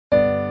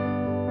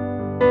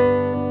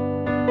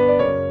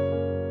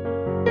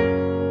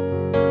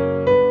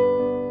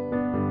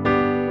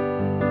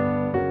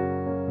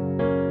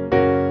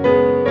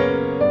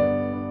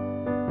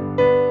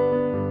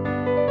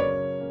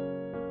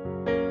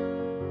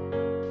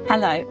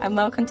Hello, and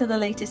welcome to the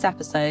latest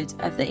episode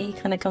of the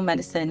eClinical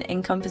Medicine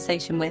in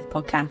Conversation With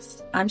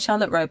podcast. I'm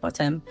Charlotte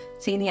Rowbottom,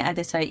 Senior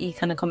Editor at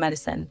eClinical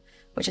Medicine,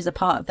 which is a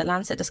part of the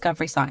Lancet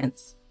Discovery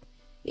Science.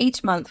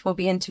 Each month, we'll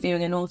be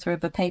interviewing an author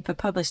of a paper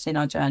published in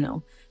our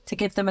journal to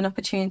give them an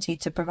opportunity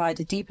to provide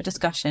a deeper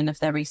discussion of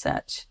their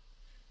research.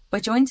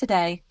 We're joined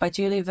today by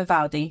Giulia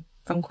Vivaldi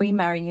from Queen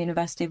Mary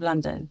University of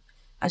London,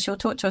 and she'll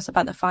talk to us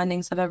about the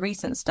findings of a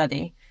recent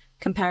study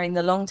comparing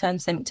the long-term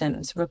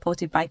symptoms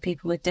reported by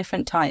people with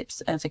different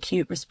types of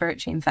acute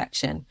respiratory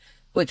infection,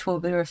 which we'll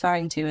be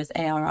referring to as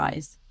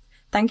ARIs.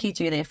 Thank you,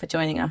 Giulia, for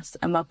joining us,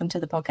 and welcome to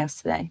the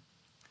podcast today.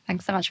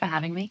 Thanks so much for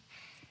having me.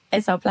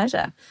 It's our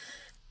pleasure.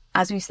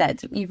 As we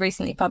said, you've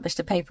recently published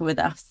a paper with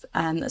us,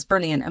 and that's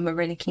brilliant, and we're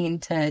really keen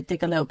to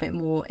dig a little bit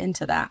more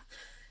into that.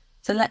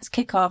 So let's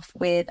kick off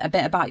with a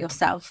bit about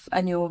yourself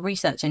and your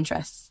research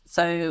interests.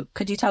 So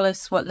could you tell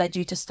us what led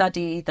you to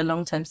study the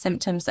long-term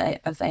symptoms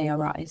of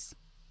ARIs?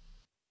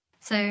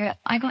 So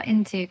I got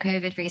into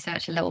COVID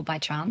research a little by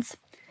chance.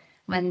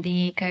 When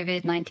the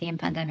COVID-19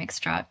 pandemic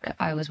struck,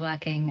 I was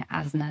working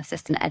as an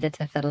assistant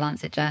editor for the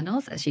Lancet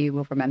journals, as you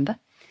will remember.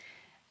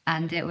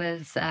 And it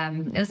was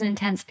an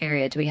intense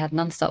period. We had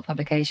non-stop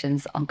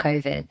publications on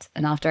COVID.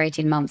 And after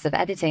 18 months of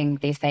editing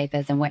these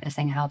papers and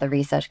witnessing how the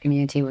research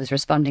community was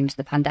responding to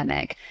the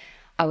pandemic,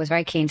 I was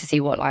very keen to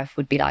see what life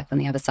would be like on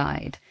the other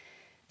side.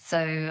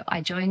 So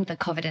I joined the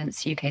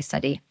Covidence UK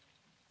study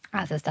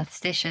as a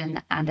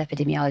statistician and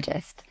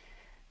epidemiologist.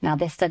 Now,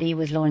 this study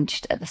was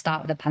launched at the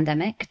start of the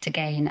pandemic to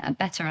gain a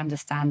better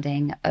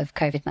understanding of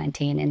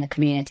COVID-19 in the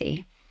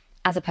community,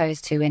 as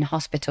opposed to in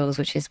hospitals,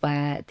 which is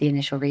where the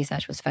initial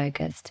research was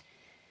focused.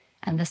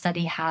 And the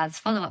study has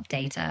follow-up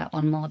data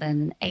on more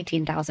than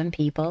 18,000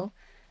 people,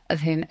 of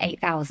whom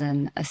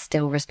 8,000 are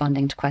still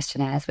responding to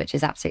questionnaires, which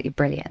is absolutely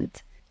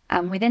brilliant.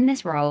 And within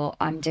this role,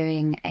 I'm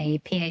doing a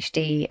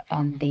PhD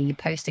on the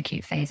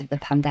post-acute phase of the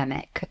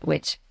pandemic,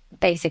 which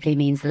basically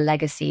means the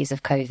legacies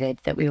of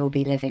COVID that we will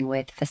be living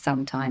with for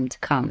some time to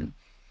come.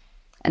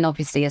 And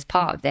obviously, as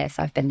part of this,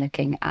 I've been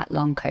looking at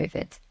long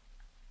COVID.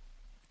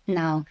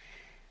 Now,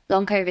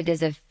 long COVID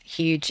is of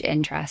huge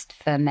interest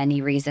for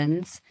many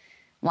reasons.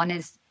 One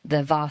is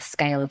the vast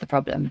scale of the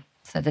problem.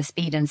 So the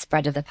speed and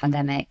spread of the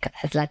pandemic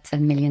has led to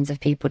millions of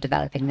people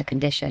developing the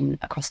condition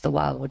across the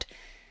world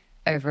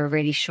over a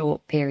really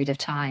short period of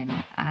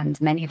time.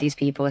 And many of these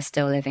people are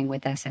still living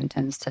with their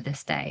symptoms to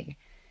this day.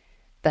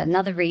 But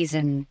another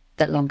reason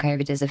that long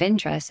COVID is of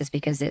interest is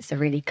because it's a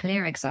really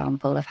clear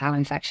example of how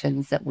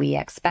infections that we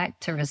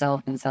expect to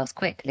resolve themselves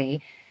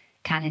quickly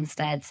can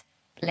instead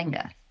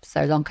linger.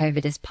 So long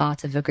COVID is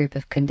part of a group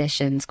of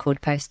conditions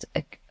called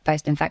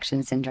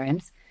post-infection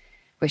syndromes,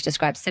 which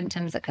describe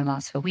symptoms that can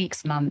last for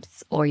weeks,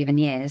 months, or even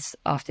years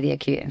after the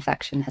acute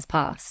infection has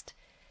passed.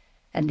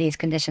 And these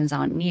conditions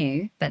aren't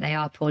new, but they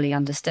are poorly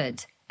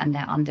understood and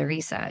they're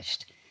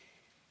under-researched.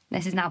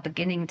 This is now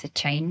beginning to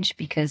change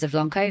because of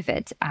long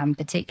COVID, and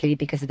particularly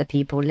because of the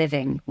people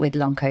living with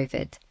long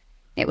COVID.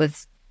 It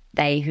was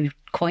they who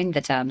coined the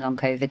term long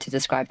COVID to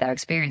describe their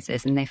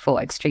experiences, and they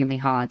fought extremely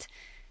hard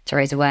to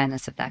raise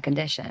awareness of their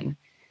condition.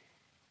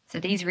 So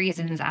these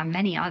reasons and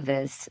many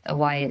others are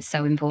why it's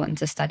so important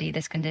to study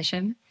this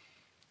condition.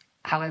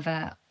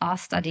 However, our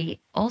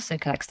study also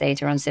collects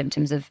data on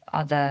symptoms of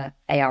other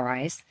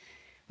ARIs,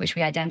 which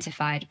we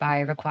identified by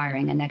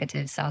requiring a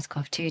negative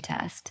SARS-CoV-2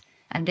 test.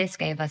 And this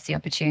gave us the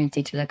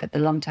opportunity to look at the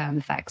long-term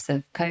effects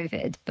of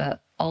COVID,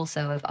 but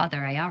also of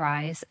other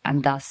ARIs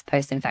and thus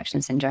post-infection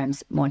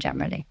syndromes more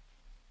generally.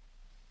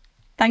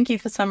 Thank you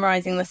for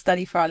summarising the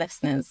study for our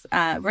listeners.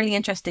 Really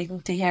interesting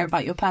to hear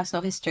about your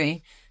personal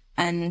history,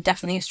 and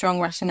definitely a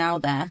strong rationale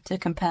there to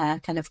compare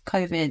kind of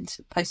COVID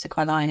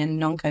post-sequelae and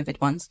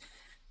non-COVID ones.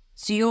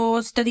 So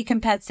your study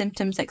compared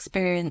symptoms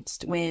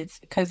experienced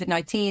with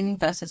COVID-19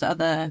 versus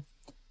other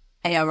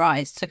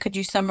ARIs. So could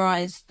you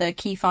summarise the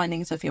key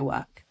findings of your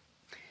work?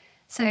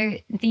 So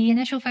the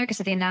initial focus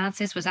of the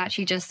analysis was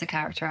actually just to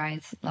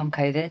characterize long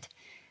COVID.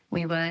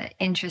 We were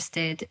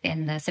interested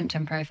in the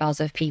symptom profiles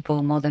of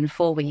people more than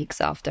 4 weeks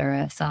after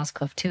a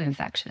SARS-CoV-2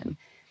 infection.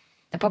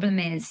 The problem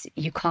is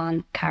you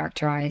can't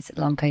characterize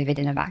long COVID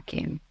in a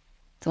vacuum.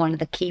 So one of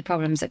the key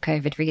problems that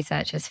COVID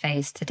researchers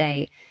face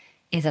today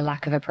is a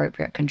lack of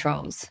appropriate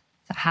controls.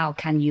 So how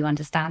can you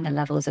understand the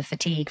levels of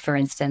fatigue, for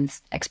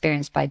instance,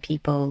 experienced by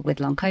people with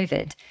long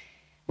COVID,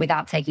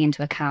 without taking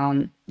into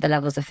account the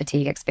levels of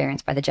fatigue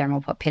experienced by the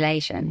general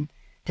population,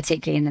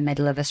 particularly in the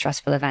middle of a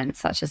stressful event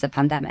such as a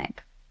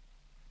pandemic?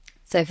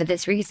 So for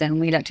this reason,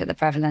 we looked at the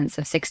prevalence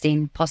of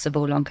 16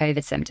 possible long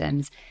COVID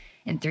symptoms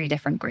in 3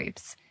 different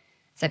groups.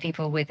 So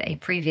people with a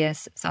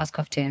previous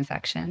SARS-CoV-2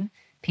 infection,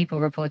 people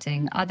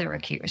reporting other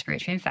acute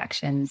respiratory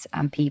infections,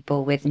 and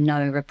people with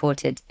no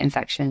reported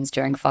infections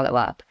during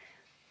follow-up.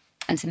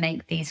 And to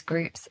make these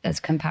groups as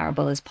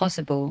comparable as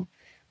possible,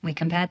 we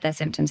compared their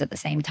symptoms at the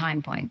same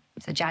time point,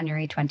 so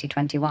January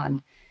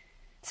 2021.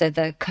 So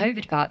the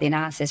COVID part of the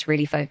analysis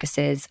really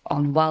focuses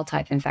on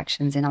wild-type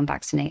infections in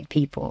unvaccinated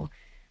people,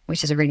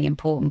 which is a really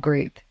important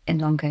group in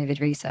long COVID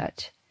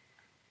research.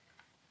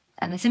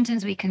 And the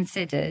symptoms we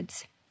considered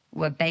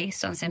were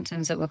based on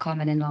symptoms that were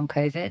common in long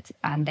COVID,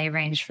 and they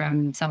range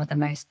from some of the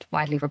most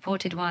widely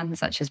reported ones,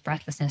 such as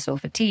breathlessness or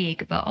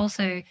fatigue, but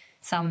also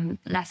some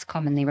less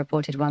commonly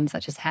reported ones,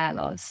 such as hair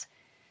loss.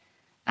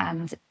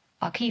 And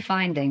our key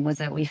finding was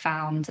that we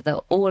found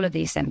that all of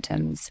these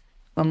symptoms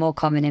were more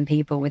common in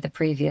people with a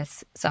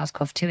previous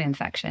SARS-CoV-2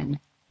 infection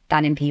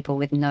than in people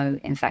with no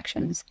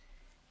infections,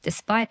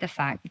 despite the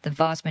fact that the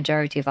vast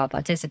majority of our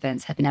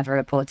participants had never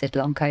reported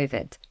long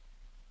COVID.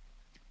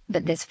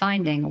 But this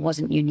finding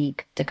wasn't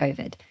unique to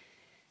COVID.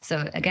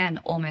 So again,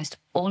 almost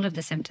all of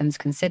the symptoms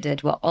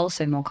considered were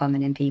also more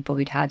common in people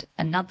who'd had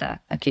another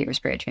acute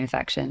respiratory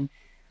infection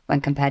when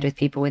compared with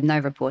people with no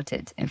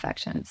reported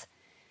infections.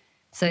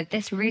 So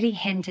this really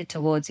hinted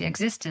towards the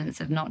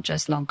existence of not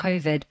just long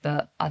COVID,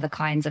 but other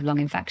kinds of long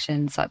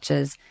infections, such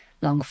as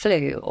long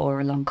flu or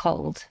a long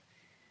cold.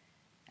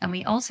 And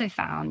we also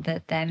found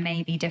that there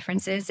may be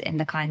differences in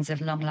the kinds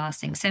of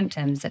long-lasting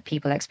symptoms that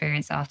people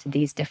experience after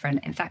these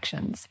different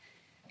infections.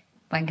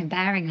 When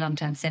comparing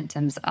long-term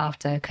symptoms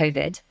after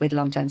COVID with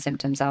long-term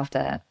symptoms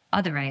after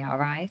other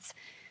ARIs,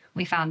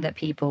 we found that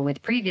people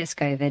with previous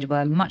COVID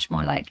were much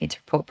more likely to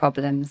report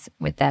problems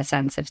with their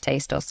sense of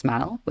taste or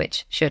smell,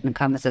 which shouldn't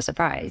come as a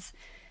surprise,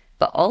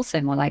 but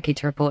also more likely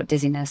to report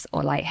dizziness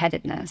or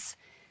lightheadedness.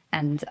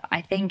 And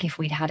I think if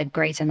we'd had a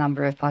greater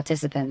number of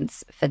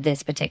participants for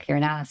this particular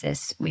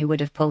analysis, we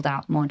would have pulled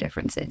out more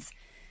differences,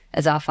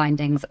 as our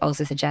findings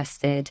also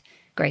suggested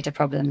greater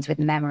problems with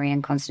memory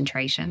and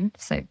concentration,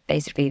 so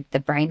basically the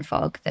brain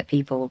fog that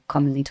people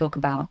commonly talk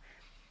about,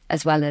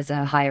 as well as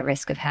a higher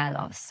risk of hair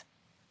loss.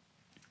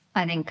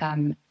 I think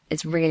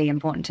it's really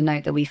important to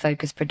note that we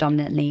focus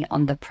predominantly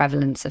on the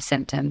prevalence of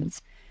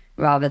symptoms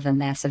rather than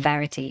their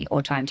severity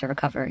or time to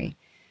recovery.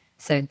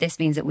 So this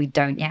means that we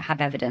don't yet have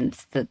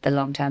evidence that the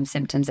long-term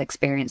symptoms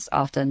experienced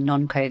after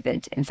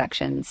non-COVID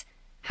infections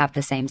have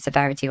the same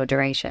severity or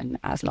duration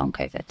as long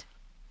COVID.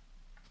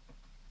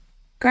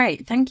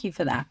 Great, thank you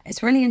for that.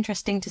 It's really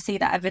interesting to see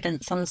that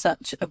evidence on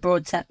such a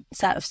broad set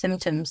of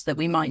symptoms that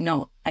we might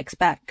not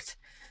expect.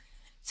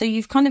 So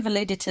you've kind of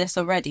alluded to this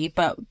already,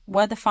 but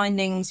were the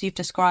findings you've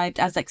described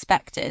as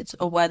expected,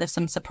 or were there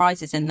some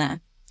surprises in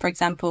there? For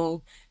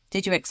example,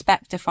 did you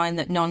expect to find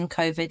that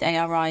non-COVID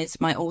ARIs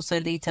might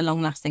also lead to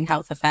long-lasting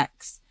health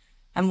effects?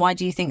 And why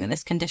do you think that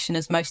this condition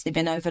has mostly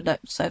been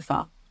overlooked so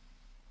far?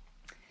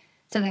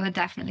 So there were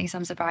definitely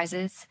some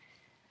surprises.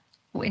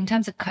 In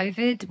terms of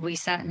COVID, we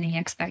certainly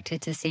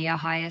expected to see a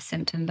higher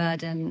symptom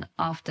burden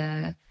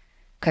after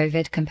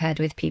COVID compared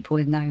with people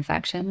with no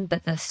infection,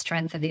 but the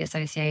strength of the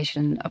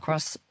association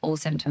across all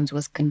symptoms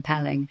was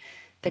compelling,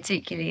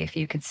 particularly if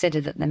you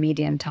consider that the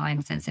median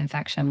time since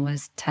infection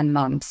was 10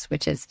 months,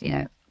 which is,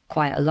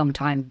 quite a long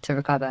time to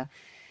recover.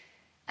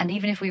 And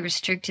even if we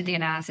restricted the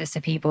analysis to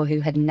people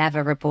who had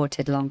never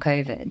reported long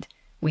COVID,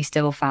 we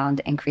still found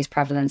increased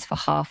prevalence for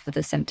half of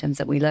the symptoms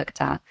that we looked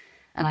at.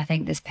 And I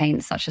think this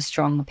paints such a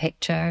strong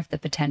picture of the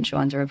potential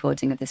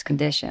underreporting of this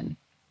condition.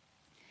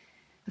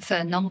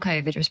 For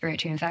non-COVID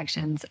respiratory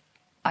infections,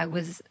 I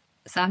was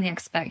certainly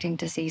expecting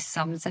to see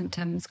some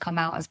symptoms come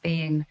out as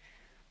being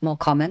more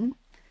common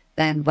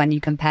than when you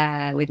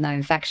compare with no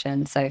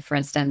infection. So, for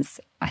instance,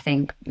 I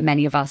think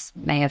many of us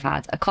may have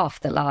had a cough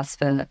that lasts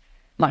for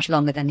much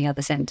longer than the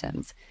other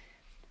symptoms.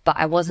 But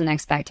I wasn't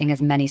expecting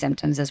as many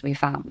symptoms as we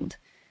found.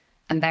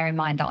 And bear in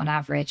mind that on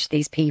average,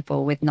 these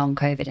people with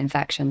non-COVID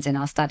infections in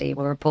our study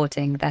were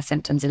reporting their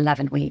symptoms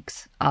 11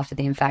 weeks after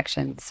the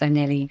infection, so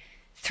nearly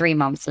 3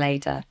 months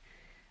later.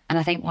 And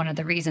I think one of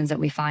the reasons that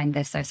we find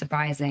this so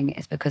surprising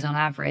is because on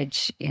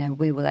average,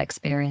 we will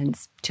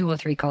experience 2 or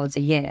 3 colds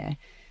a year.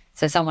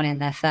 So someone in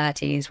their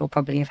 30s will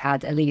probably have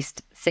had at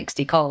least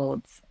 60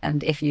 colds.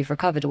 And if you've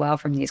recovered well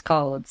from these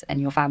colds and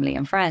your family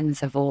and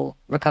friends have all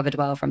recovered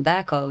well from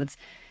their colds,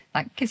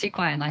 that gives you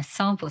quite a nice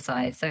sample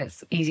size. So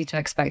it's easy to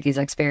expect these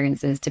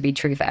experiences to be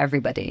true for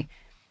everybody.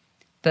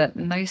 But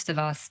most of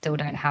us still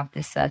don't have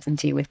this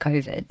certainty with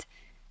COVID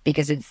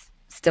because it's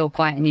still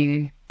quite a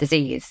new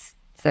disease.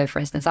 So for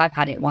instance, I've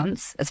had it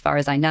once, as far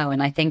as I know,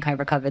 and I think I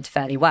recovered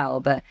fairly well,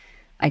 but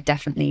I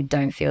definitely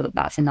don't feel that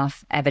that's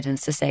enough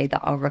evidence to say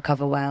that I'll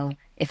recover well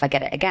if I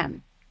get it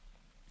again.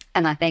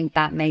 And I think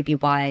that may be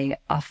why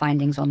our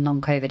findings on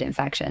non-COVID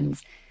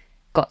infections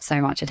got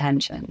so much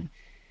attention.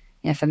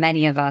 For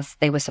many of us,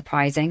 they were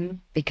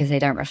surprising because they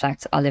don't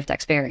reflect our lived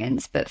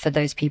experience. But for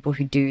those people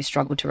who do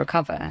struggle to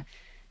recover,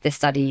 this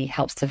study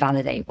helps to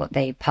validate what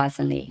they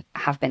personally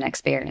have been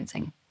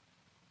experiencing.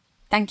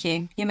 Thank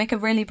you. You make a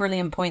really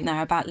brilliant point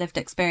there about lived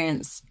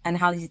experience and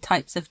how these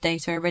types of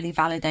data are really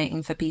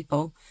validating for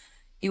people.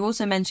 You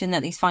also mentioned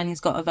that these findings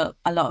got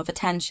a lot of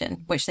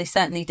attention, which they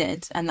certainly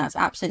did, and that's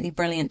absolutely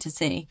brilliant to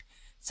see.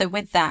 So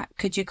with that,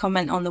 could you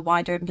comment on the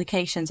wider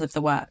implications of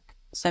the work?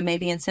 So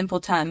maybe in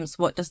simple terms,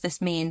 what does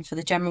this mean for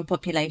the general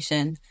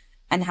population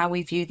and how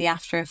we view the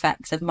after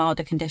effects of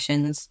milder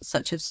conditions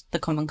such as the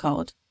common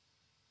cold?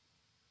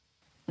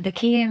 The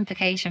key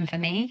implication for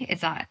me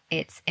is that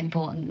it's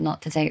important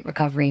not to take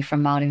recovery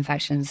from mild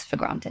infections for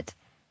granted.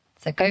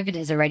 So COVID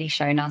has already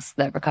shown us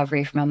that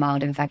recovery from a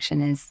mild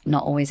infection is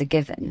not always a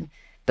given,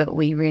 but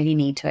we really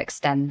need to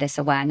extend this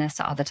awareness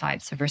to other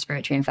types of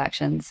respiratory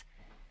infections.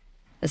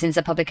 Since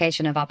the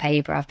publication of our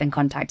paper, I've been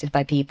contacted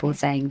by people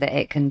saying that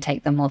it can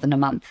take them more than a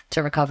month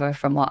to recover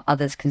from what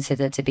others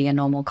consider to be a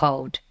normal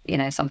cold,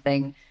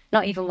 something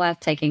not even worth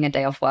taking a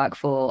day off work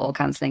for or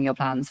cancelling your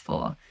plans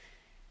for.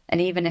 And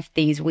even if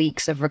these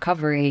weeks of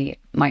recovery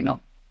might not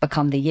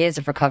become the years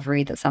of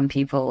recovery that some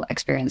people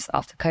experience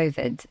after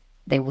COVID,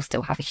 they will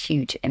still have a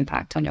huge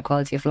impact on your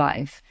quality of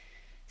life.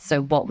 So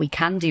what we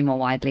can do more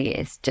widely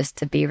is just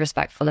to be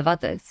respectful of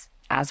others,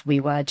 as we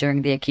were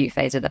during the acute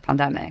phase of the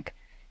pandemic,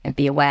 and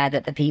be aware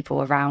that the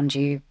people around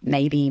you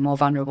may be more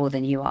vulnerable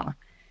than you are,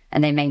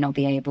 and they may not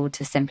be able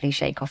to simply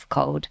shake off a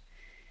cold.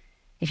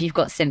 If you've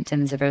got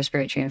symptoms of a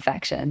respiratory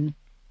infection,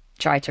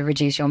 try to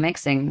reduce your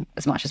mixing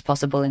as much as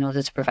possible in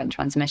order to prevent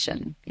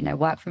transmission.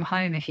 Work from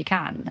home if you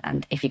can,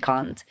 and if you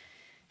can't,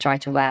 try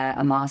to wear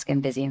a mask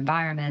in busy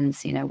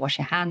environments, wash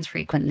your hands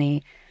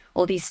frequently.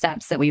 All these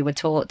steps that we were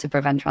taught to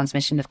prevent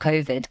transmission of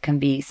COVID can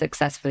be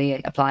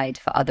successfully applied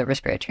for other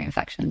respiratory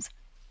infections.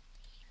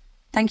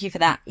 Thank you for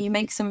that. You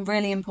make some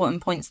really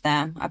important points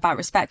there about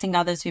respecting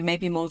others who may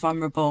be more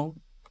vulnerable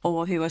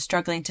or who are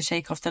struggling to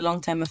shake off the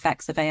long-term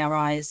effects of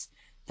ARIs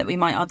that we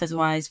might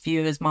otherwise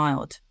view as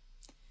mild.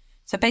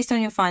 So based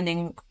on your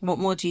finding, what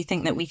more do you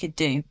think that we could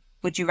do?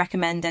 Would you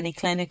recommend any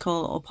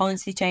clinical or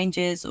policy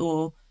changes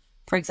or,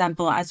 for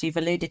example, as you've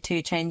alluded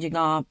to, changing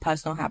our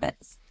personal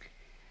habits?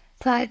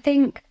 So I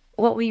think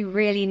what we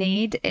really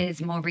need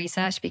is more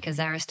research because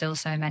there are still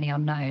so many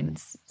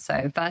unknowns.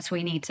 So first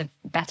we need to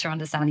better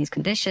understand these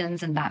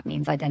conditions, and that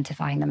means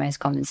identifying the most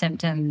common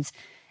symptoms,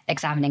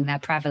 examining their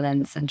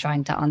prevalence and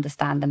trying to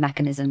understand the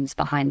mechanisms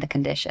behind the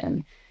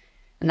condition.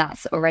 And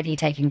that's already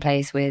taking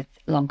place with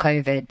long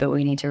COVID, but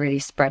we need to really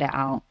spread it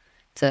out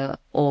to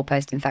all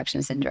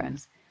post-infection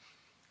syndromes.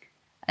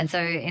 And so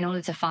in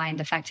order to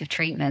find effective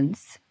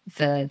treatments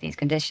for these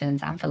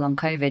conditions and for long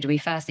COVID, we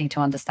first need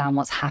to understand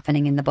what's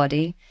happening in the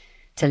body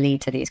to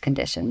lead to these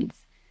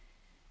conditions.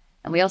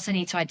 And we also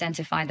need to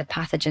identify the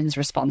pathogens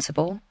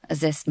responsible,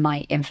 as this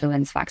might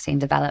influence vaccine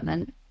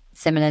development.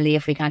 Similarly,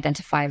 if we can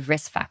identify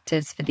risk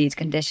factors for these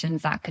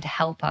conditions, that could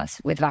help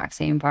us with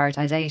vaccine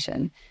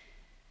prioritization.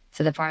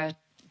 So the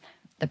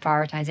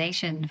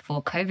prioritization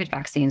for COVID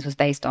vaccines was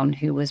based on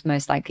who was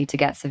most likely to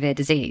get severe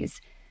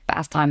disease. But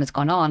as time has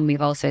gone on,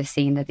 we've also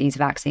seen that these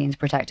vaccines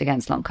protect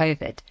against long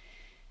COVID.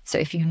 So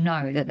if you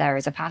know that there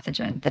is a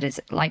pathogen that is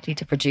likely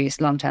to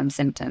produce long-term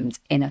symptoms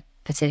in a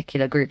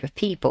particular group of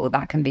people,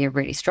 that can be a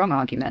really strong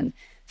argument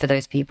for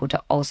those people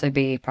to also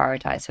be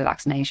prioritized for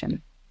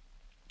vaccination.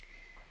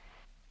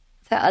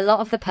 So a lot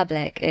of the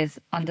public is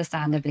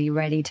understandably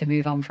ready to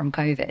move on from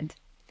COVID,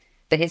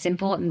 but it's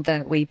important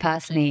that we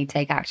personally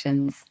take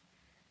actions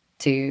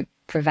to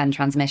prevent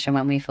transmission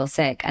when we feel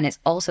sick. And it's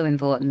also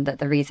important that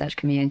the research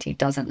community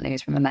doesn't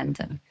lose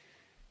momentum.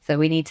 So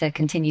we need to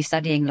continue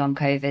studying long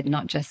COVID,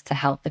 not just to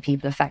help the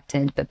people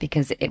affected, but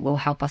because it will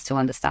help us to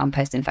understand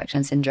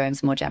post-infection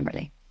syndromes more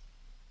generally.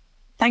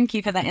 Thank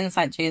you for that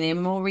insight, Giulia.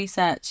 More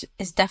research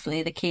is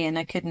definitely the key, and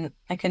I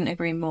couldn't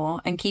agree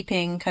more. And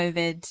keeping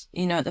COVID,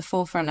 at the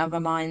forefront of our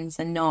minds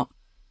and not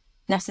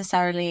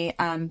necessarily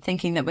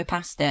thinking that we're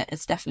past it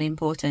is definitely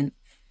important.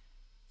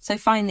 So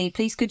finally,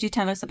 please could you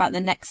tell us about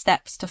the next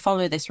steps to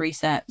follow this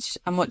research,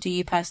 and what do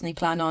you personally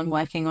plan on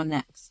working on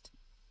next?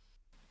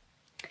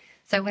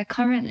 So we're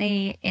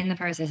currently in the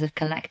process of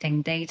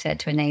collecting data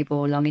to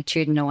enable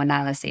longitudinal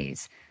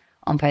analyses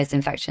on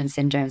post-infection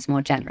syndromes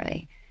more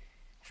generally.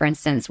 For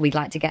instance, we'd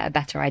like to get a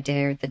better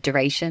idea of the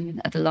duration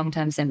of the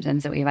long-term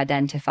symptoms that we've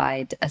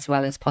identified, as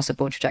well as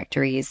possible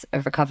trajectories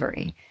of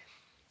recovery.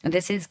 And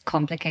this is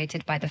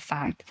complicated by the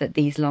fact that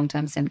these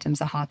long-term symptoms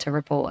are hard to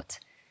report.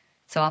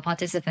 So our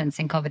participants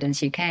in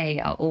Confidence UK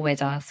are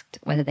always asked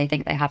whether they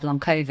think they have long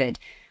COVID,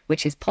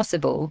 which is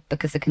possible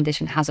because the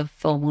condition has a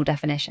formal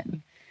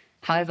definition.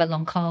 However,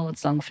 long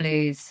colds, long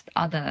flus,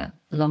 other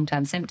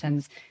long-term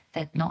symptoms,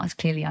 they're not as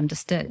clearly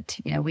understood.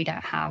 We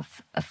don't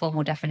have a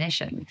formal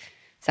definition.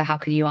 So how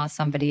can you ask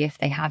somebody if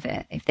they have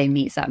it, if they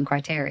meet certain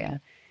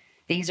criteria?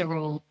 These are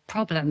all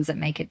problems that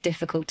make it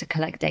difficult to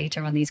collect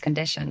data on these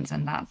conditions.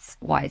 And that's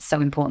why it's so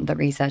important that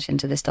research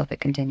into this topic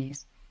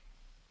continues.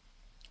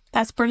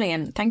 That's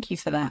brilliant. Thank you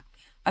for that.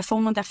 A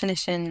formal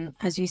definition,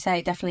 as you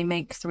say, definitely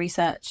makes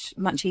research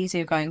much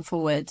easier going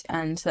forward.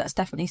 And that's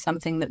definitely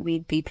something that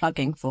we'd be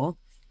plugging for.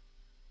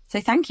 So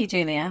thank you,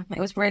 Giulia. It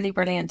was really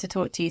brilliant to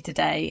talk to you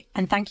today.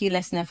 And thank you,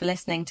 listener, for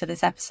listening to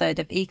this episode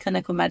of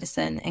eClinical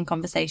Medicine in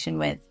Conversation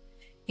With.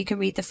 You can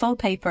read the full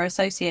paper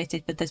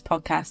associated with this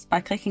podcast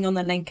by clicking on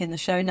the link in the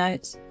show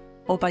notes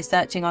or by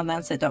searching on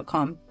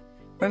Lancet.com.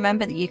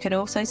 Remember that you can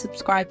also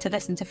subscribe to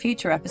listen to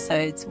future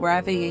episodes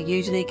wherever you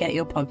usually get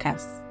your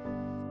podcasts.